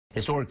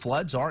Historic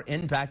floods are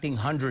impacting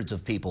hundreds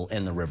of people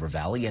in the River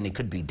Valley, and it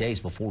could be days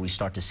before we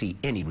start to see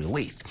any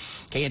relief.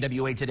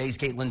 KNWA Today's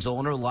Caitlin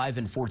Zollner live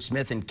in Fort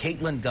Smith, and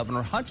Caitlin,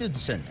 Governor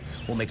Hutchinson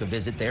will make a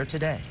visit there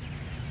today.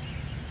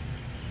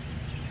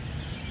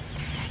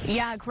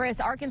 Yeah,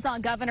 Chris, Arkansas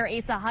Governor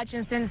Asa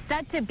Hutchinson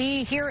set to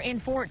be here in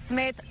Fort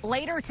Smith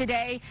later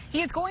today.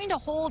 He is going to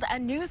hold a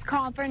news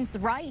conference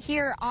right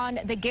here on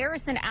the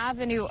Garrison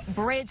Avenue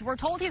Bridge. We're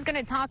told he's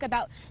going to talk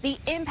about the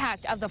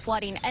impact of the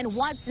flooding and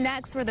what's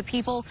next for the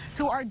people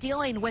who are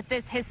dealing with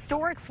this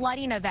historic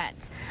flooding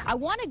event. I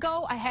want to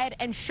go ahead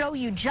and show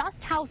you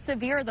just how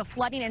severe the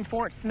flooding in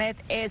Fort Smith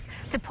is.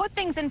 To put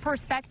things in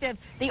perspective,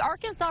 the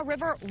Arkansas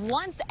River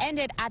once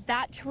ended at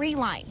that tree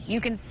line. You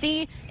can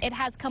see it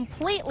has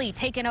completely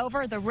taken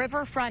over the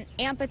riverfront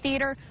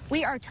amphitheater.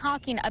 We are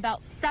talking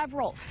about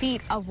several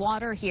feet of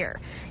water here.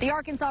 The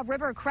Arkansas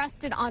River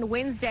crested on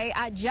Wednesday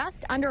at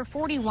just under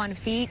 41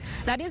 feet.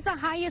 That is the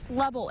highest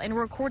level in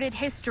recorded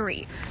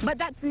history. But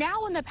that's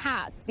now in the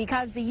past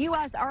because the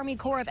U.S. Army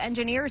Corps of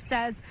Engineers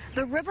says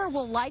the river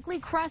will likely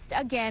crest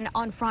again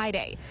on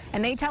Friday.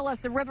 And they tell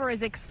us the river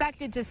is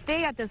expected to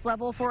stay at this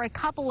level for a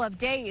couple of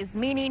days,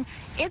 meaning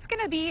it's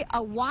going to be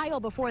a while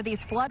before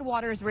these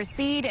floodwaters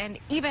recede, and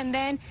even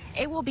then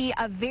it will be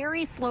a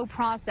very slow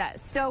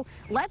process. So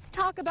let's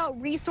talk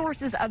about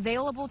resources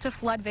available to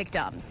flood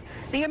victims.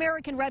 The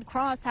American Red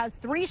Cross has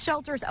 3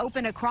 shelters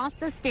open across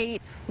the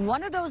state,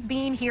 one of those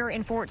being here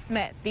in Fort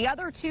Smith. The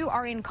other 2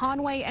 are in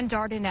Conway and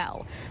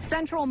Dardanelle.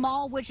 Central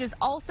Mall, which is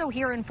also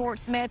here in Fort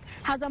Smith,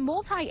 has a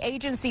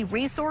multi-agency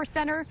resource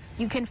center.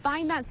 You can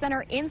find that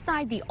center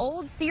inside the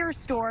old Sears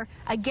store,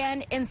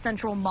 again in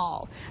Central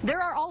Mall. There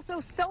are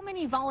also so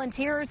many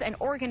volunteers and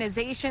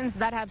organizations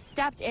that have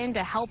stepped in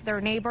to help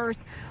their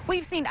neighbors.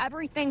 We've seen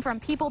everything from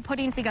people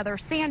putting together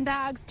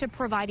sandbags to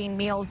providing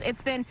meals.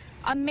 It's been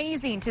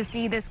amazing to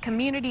see this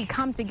community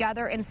come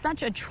together in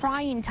such a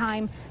trying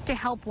time to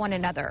help one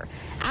another.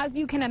 As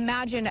you can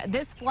imagine,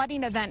 this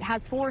flooding event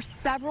has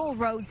forced several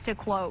roads to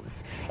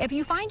close. If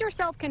you find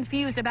yourself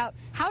confused about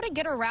how to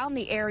get around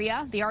the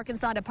area, the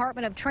Arkansas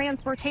Department of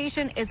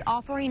Transportation is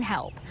offering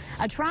help.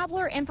 A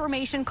traveler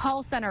information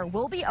call center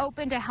will be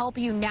open to help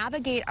you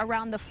navigate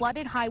around the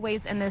flooded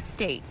highways in this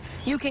state.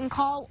 You can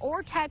call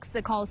or text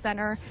the call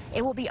center.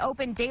 It will be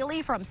open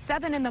daily from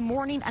 7 in the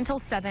morning until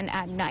 7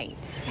 at night.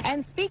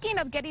 And speaking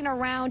of getting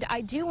around,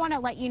 I do want to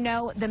let you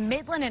know the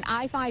Midland and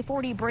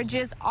I-540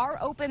 bridges are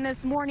open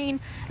this morning.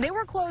 They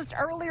were closed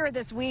earlier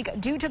this week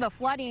due to the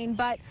flooding,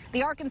 but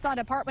the Arkansas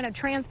Department of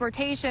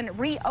Transportation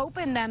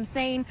reopened them,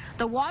 saying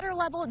the water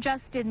level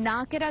just did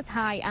not get as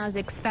high as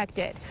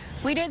expected.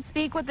 We did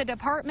speak with the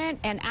department,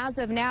 and as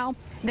of now,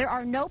 there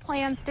are no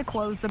plans to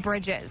close the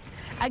bridges.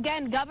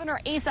 Again, Governor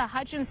Asa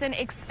Hutchinson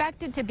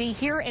expected to be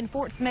here in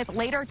Fort Smith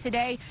later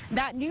today.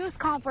 That news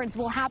conference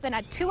will happen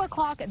at 2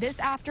 o'clock this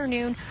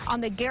afternoon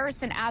on the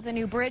Garrison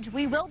Avenue Bridge.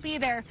 We will be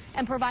there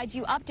and provide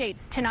you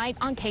updates tonight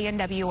on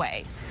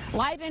KNWA.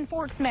 Live in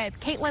Fort Smith,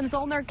 Caitlin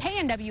Zollner,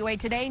 KNWA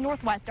Today,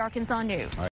 Northwest Arkansas News.